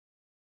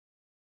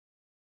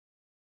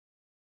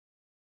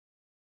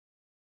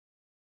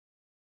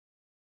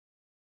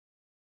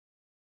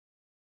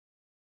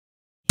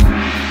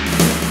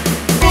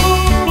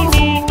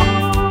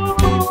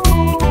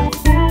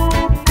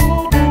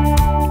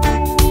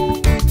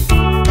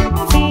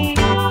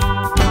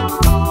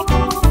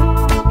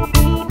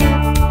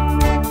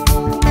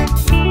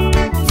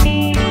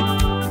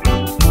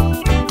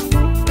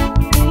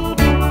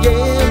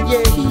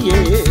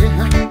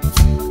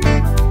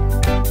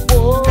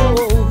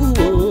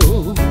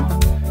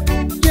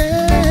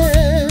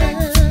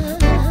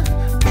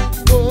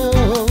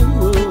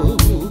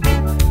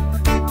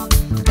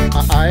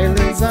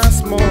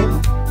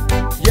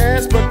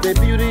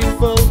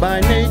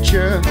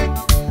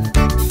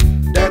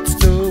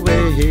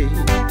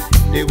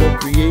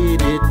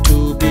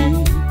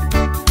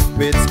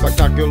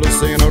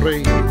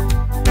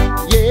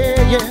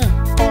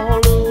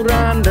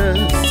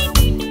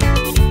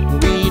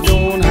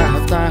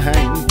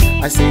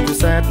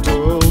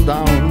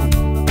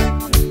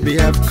We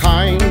have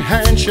kind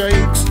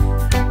handshakes,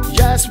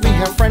 yes, we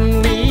have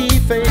friendly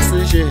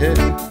faces, yeah.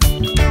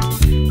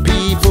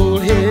 People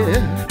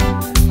here,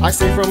 I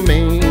say from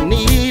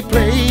many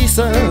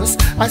places,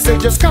 I say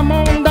just come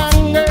on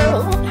down,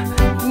 girl,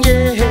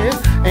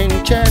 yeah,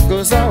 and check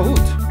us out.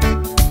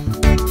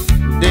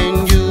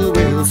 Then you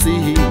will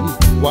see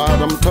what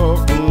I'm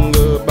talking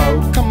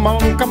about. Come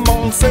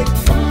on, say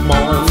come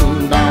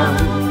on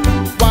down.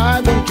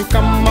 Why won't you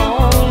come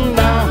on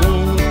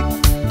down?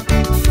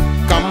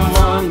 Come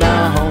on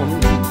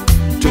down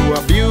to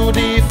a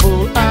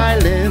beautiful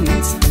island.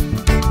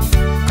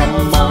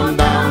 Come on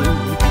down.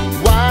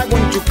 Why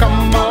won't you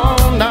come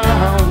on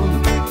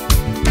down?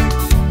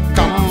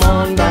 Come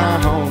on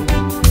down.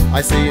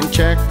 I say and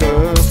check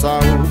us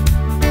out.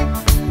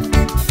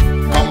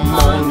 Come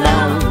on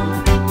down.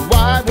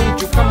 Why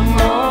won't you come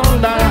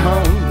on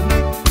down?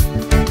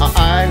 Our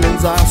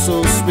islands are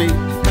so sweet,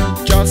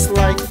 just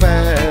like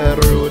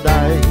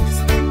paradise.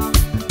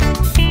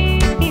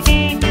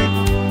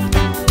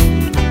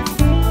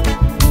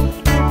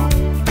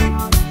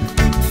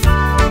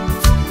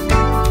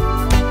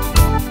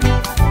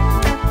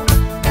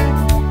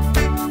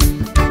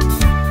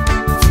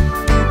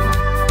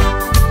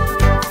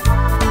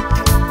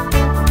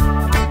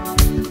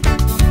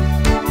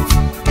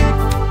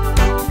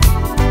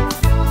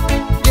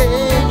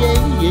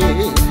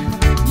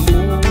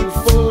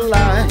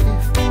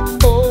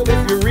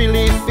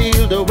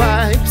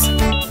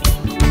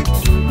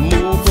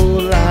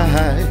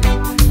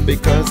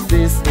 Because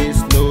this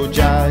is no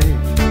jive.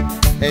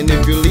 And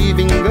if you're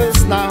leaving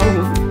us now,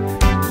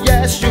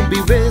 yes, you'll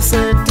be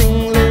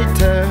visiting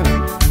later.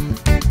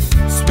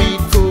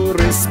 Sweet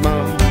charisma,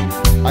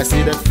 I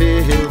see that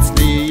fills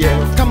the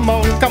air. Come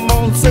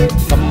on, say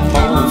come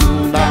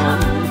on down.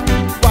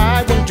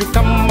 Why won't you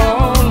come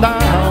on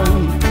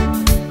down?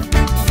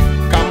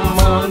 Come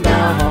on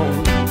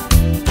down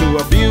to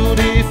a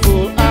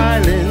beautiful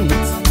island.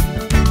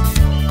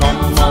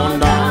 Come on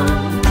down.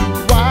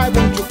 Why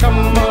won't you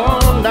come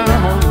on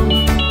down?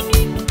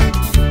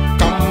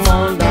 Come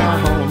on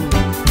down.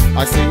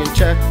 I say and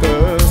check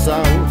us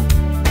out.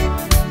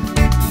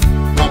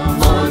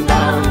 Come on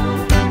down.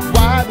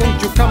 Why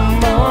won't you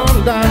come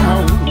on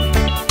down?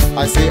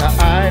 I say our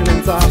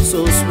islands are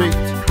so sweet,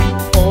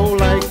 oh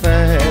like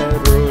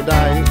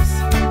paradise.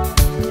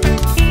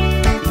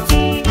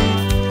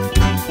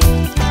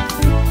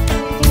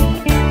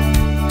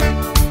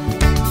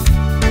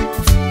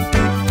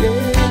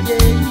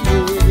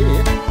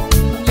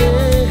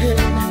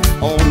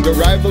 On the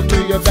arrival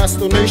to your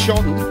destination,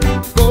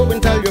 go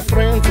and tell your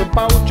friends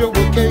about your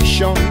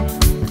vacation.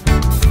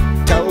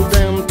 Tell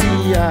them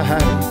TI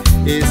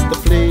is the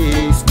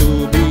place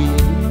to be.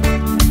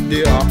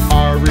 There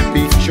are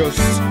pictures,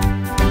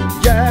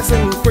 yes,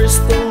 and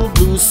crystal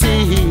blue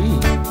sea.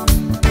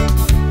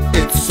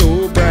 It's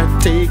so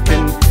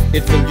breathtaking,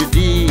 it fills you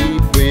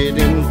deep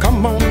within.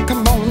 Come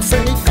on,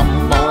 say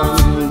come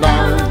on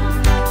down.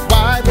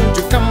 Why won't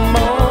you come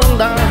on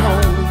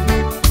down?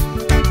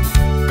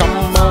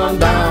 Come on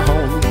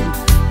down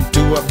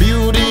to a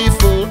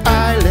beautiful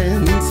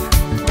island.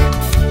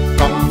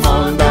 Come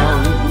on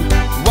down.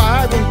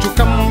 Why won't you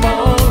come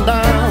on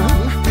down?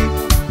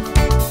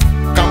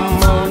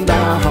 Come on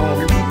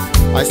down.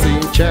 I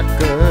say check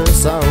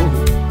us out.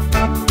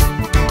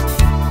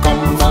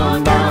 Come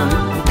on down.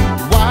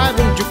 Why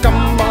won't you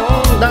come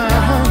on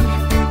down?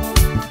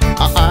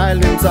 Our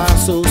islands are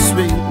so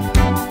sweet,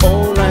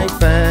 oh like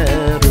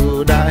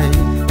paradise.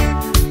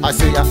 I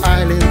say our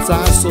islands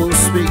are so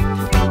sweet,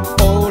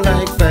 oh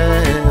like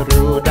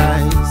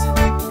paradise.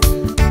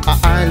 Our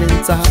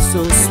islands are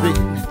so sweet,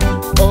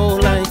 oh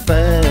like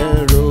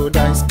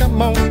paradise.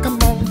 Come on,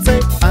 say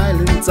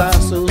islands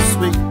are so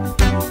sweet,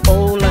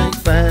 oh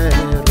like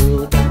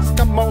paradise.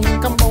 Come on,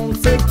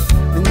 say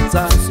islands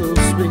are so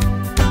sweet,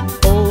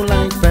 oh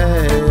like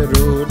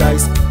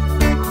paradise.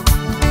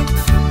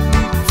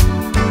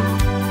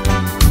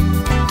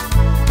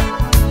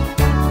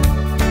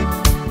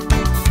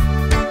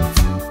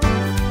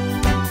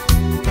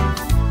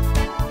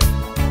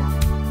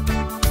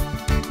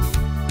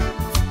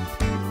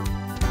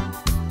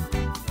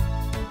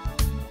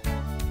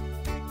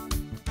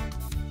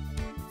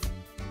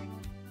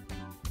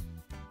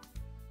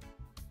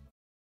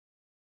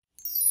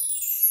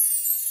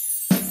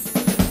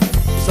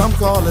 Some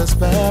call us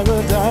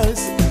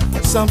paradise,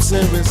 some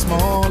say we're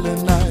small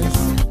and nice.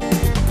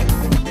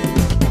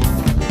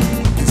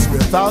 It's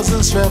where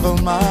thousands travel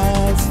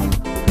miles,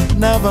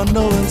 never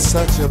knowing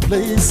such a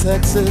place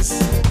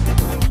exists.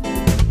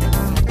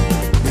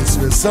 It's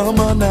where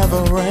summer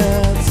never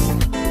ends,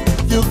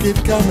 you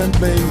keep coming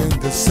playing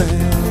the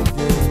sand,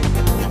 yeah.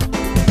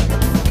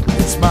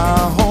 It's my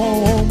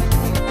home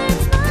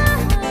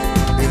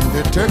in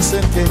the Turks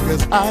and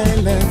Caicos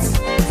Islands.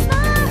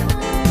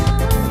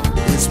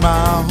 It's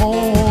my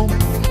home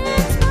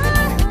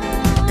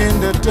in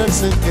the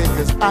Turks and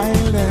Caicos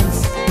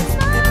Islands.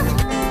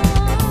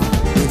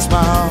 It's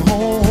my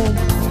home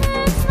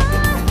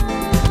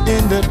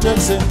in the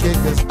Turks and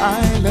Caicos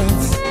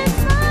Islands.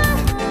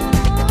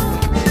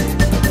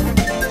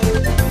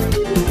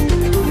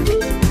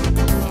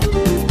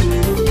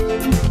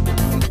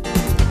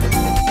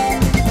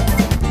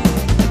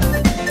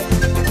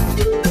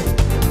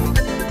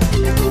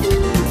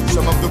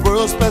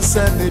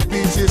 sandy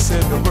beaches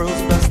and the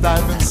world's best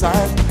diving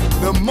site.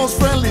 The most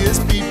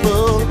friendliest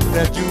people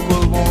that you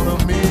will want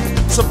to meet.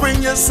 So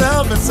bring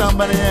yourself and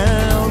somebody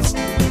else.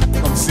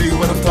 Come see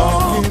what I'm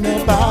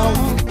talking about.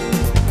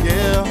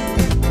 Yeah,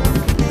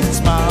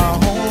 it's my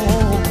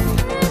home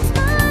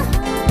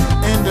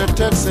in the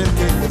Turks and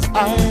Caicos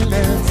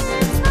Islands.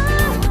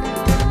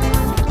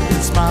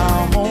 It's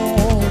my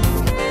home,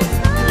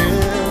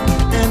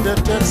 yeah, in the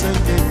Turks and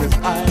Caicos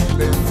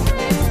Islands.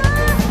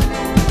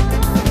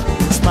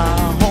 It's my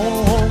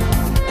home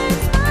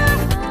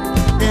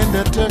in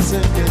the Turks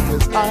and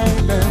Caicos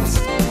Islands.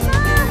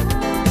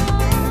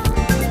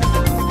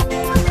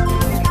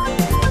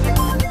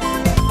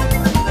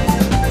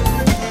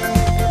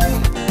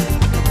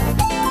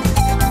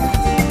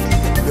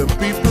 The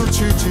people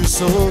treat you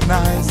so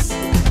nice,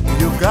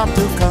 you got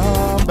to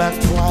come back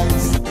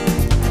twice.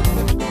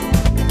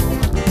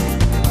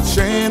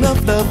 Chain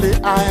of lovely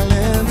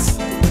islands,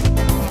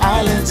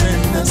 islands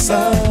in the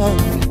sun.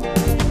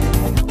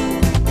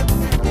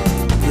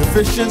 The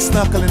fishing,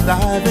 snorkeling,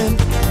 diving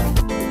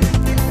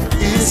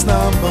is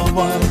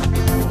 #1.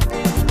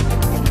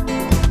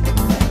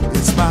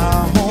 It's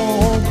my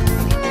home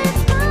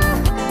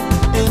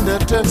in the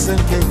Turks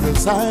and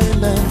Caicos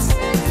Islands.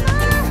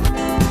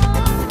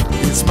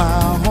 It's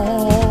my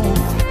home,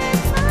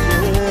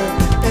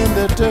 yeah, in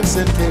the Turks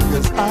and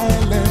Caicos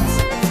Islands.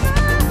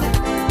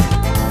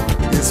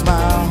 It's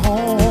my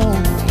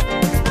home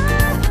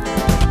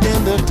in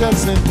the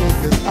Turks and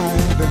Caicos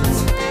Islands.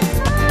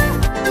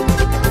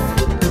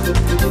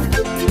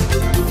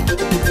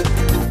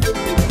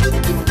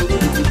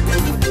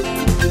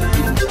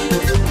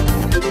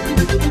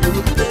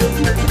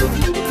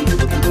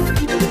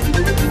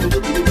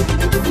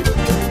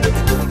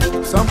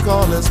 Some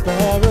call us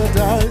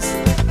paradise,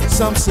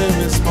 some say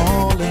we're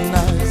small and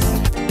nice.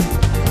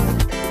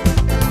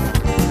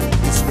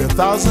 It's where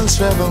thousands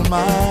travel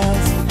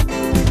miles,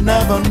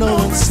 never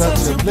knowing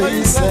such a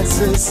place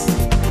exists.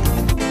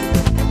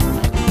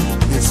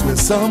 It's where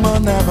summer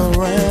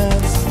never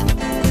ends,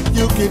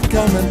 you keep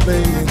coming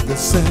playing the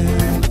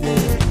same,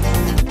 yeah.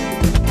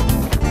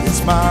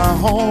 It's my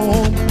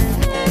home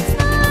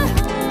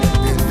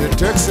in the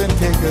Turks and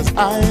Caicos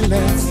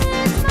Islands.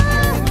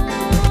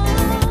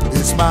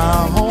 It's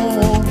my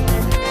home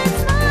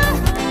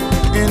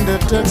in the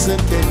Turks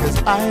and Caicos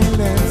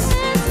Islands.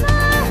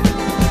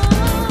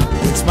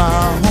 It's my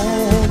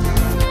home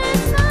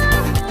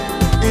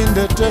in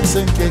the Turks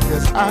and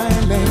Caicos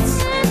Islands.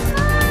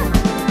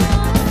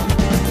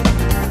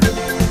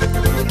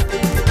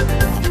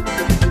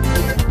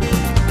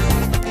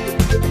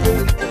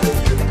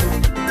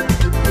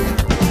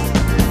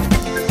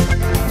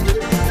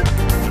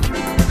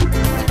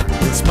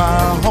 It's my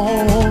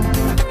home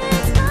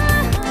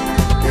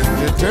in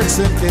the Turks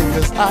and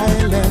Caicos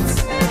Islands.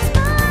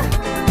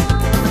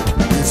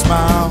 It's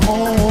my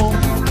home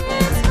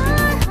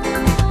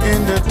in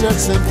the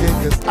Turks and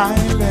Caicos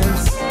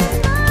Islands.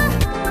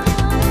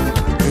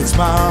 It's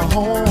my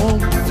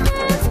home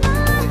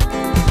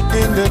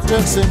in the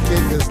Turks and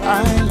Caicos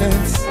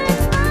Islands. It's my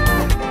home in the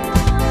Turks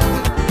and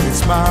Caicos Islands.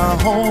 It's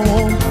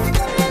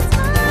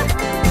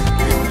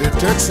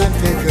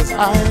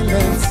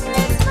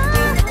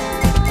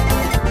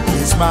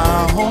my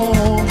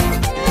home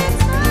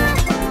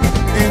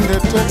in the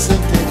Turks and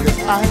Caicos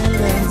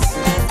Islands.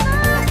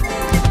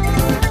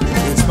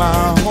 It's my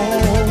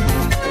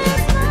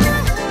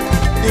home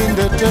in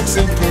the Turks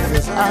and Caicos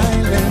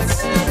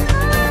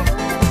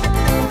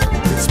Islands.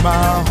 It's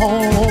my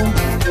home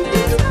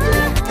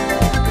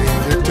in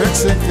the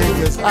Turks and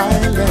Caicos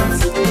Islands.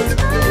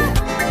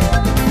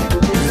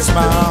 It's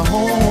my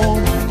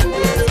home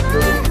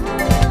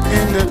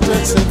in the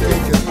Turks and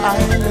Caicos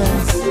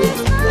Islands.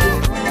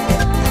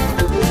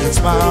 It's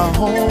my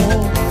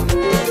home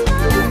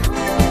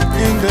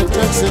in the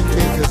Turks and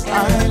Caicos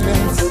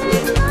Islands.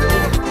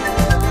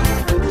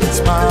 It's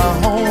my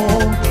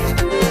home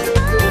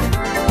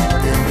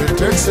in the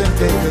Turks and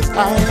Caicos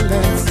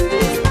Islands.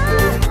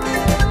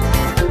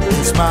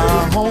 It's my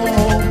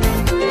home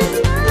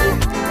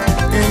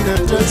in the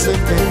Turks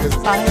and Caicos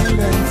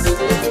Islands.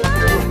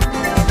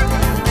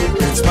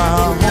 It's my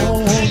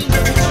home.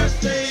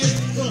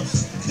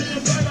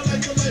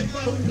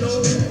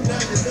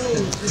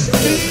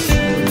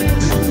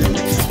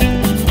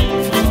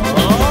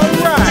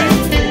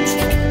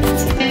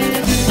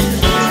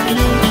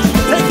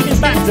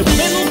 To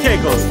Middle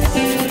Caicos,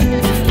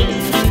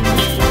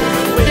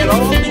 where it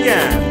all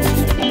began.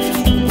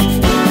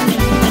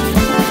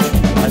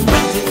 I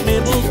went to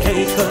Middle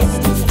Caicos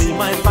to see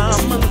my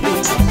family.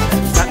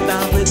 Sat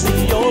down with the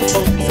old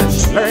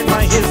folks and learned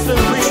my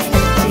history.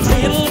 The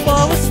little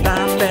boy was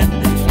standing,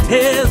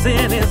 tears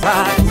in his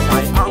eyes.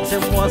 I asked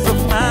him what's the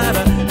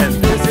matter, and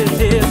this is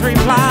his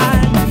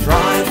reply.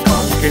 Dry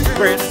pumpkin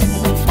grits,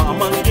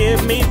 mama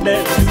give me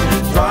this.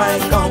 Dry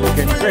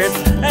pumpkin grits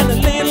and a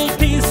little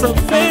piece of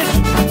fish.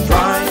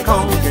 Dry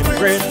pumpkin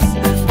grits,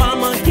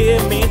 mama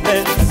give me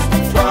this.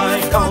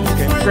 Dry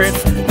pumpkin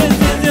grits, this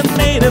is your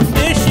native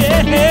dish, yeah.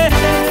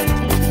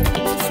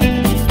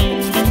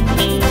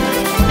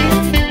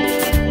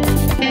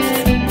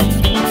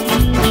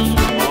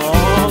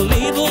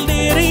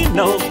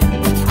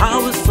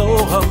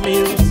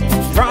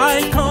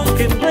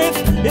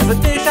 is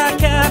a dish I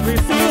can't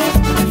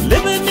refuse.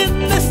 Living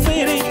in the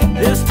city,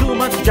 there's too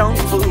much junk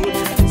food.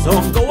 So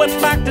I'm going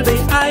back to the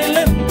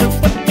island to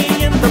put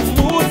me in the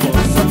mood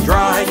for some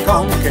dry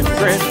conch and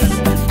grits.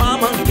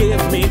 Mama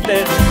give me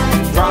this,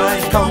 dry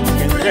conch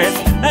and grits,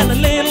 and a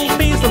little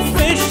piece of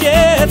fish,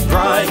 yeah,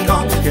 dry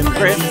conch and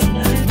grits.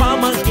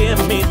 Mama give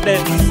me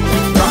this,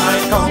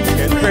 dry conch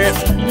and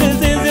grits.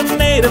 This is a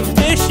native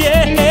dish,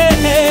 yeah.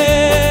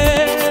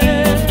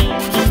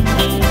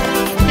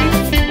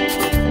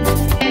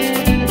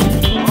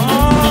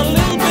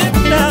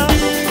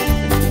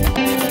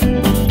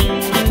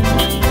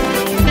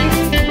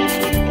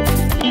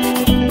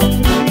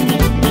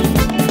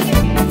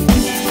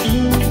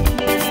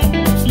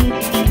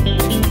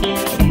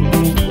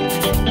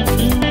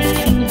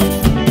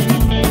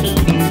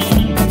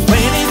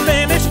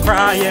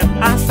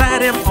 I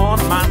sat him on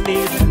my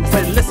knees,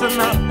 said, listen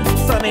up,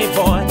 sonny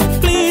boy,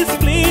 please,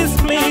 please,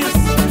 please.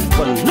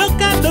 Well, look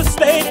at the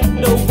state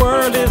the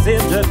world is in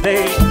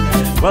today.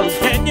 Well,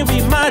 can you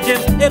imagine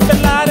if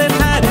Bin Laden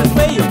had his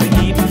way of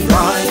eating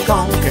dry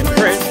conch and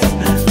grits,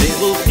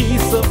 little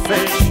piece of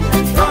fish,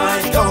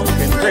 dry conch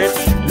and grits.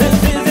 This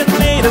is a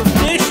native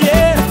dish,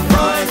 yeah,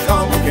 dry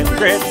conch and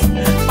grits.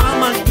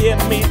 Mama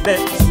give me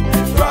this,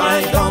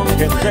 dry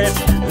conch and grits.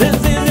 This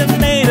is a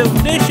native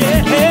dish,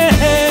 yeah.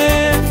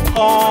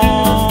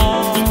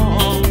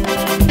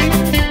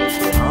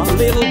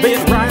 A little bit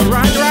right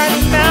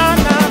now,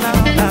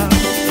 now.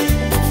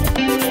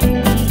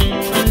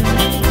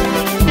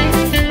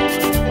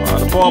 Oh,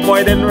 the poor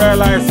boy didn't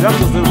realize that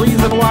was the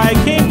reason why I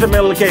came to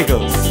Middle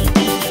Caicos.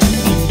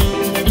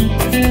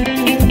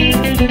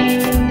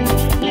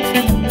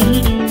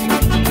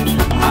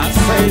 I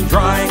say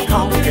dry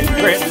conch and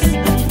grits,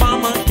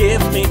 mama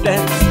give me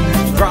that,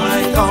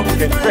 dry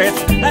conch and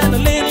grits, and a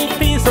little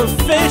piece of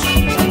fish,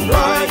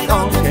 dry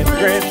conch and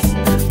grits.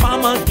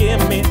 Mama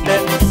give me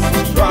that,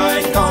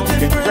 dry conch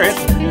and grits.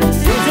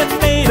 Is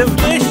it made of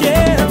fish,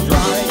 yeah,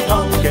 dry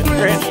conch and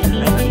grits, and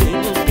a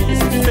little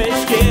piece of fish,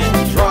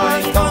 yeah,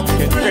 dry conch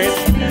and grits.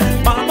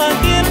 Mama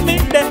give me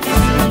that,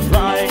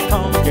 dry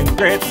conch and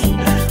grits.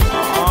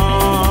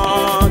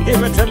 Oh,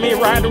 give it to me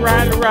right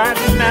now.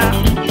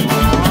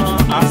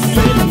 I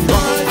say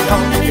dry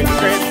conch and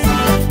grits.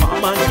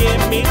 Mama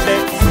give me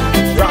that,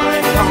 dry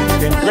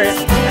conch and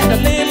grits, and a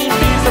little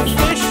piece of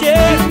fish,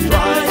 yeah,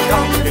 dry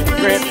conch and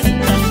grits.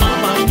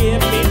 Mama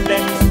give me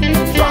that,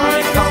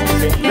 dry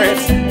conch and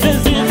grits. This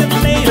is a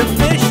native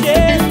dish,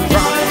 yeah,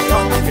 dry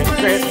conch and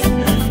grits.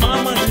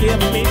 Mama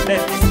give me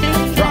that.